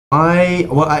My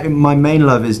main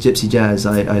love is Gypsy Jazz.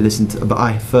 I listened to, but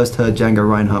I first heard Django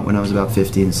Reinhardt when I was about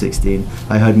 15, 16.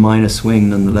 I heard Minor Swing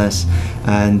nonetheless,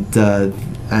 and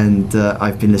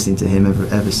I've been listening to him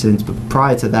ever since. But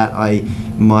prior to that,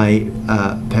 my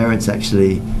parents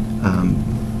actually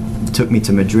took me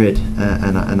to Madrid,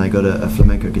 and I got a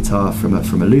flamenco guitar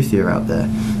from a luthier out there,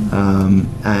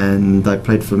 and I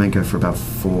played flamenco for about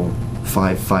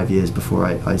 5 years before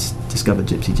I discovered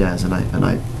Gypsy Jazz, and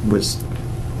I was,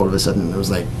 all of a sudden it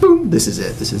was like, boom, this is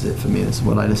it for me, this is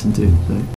what I listen to. So.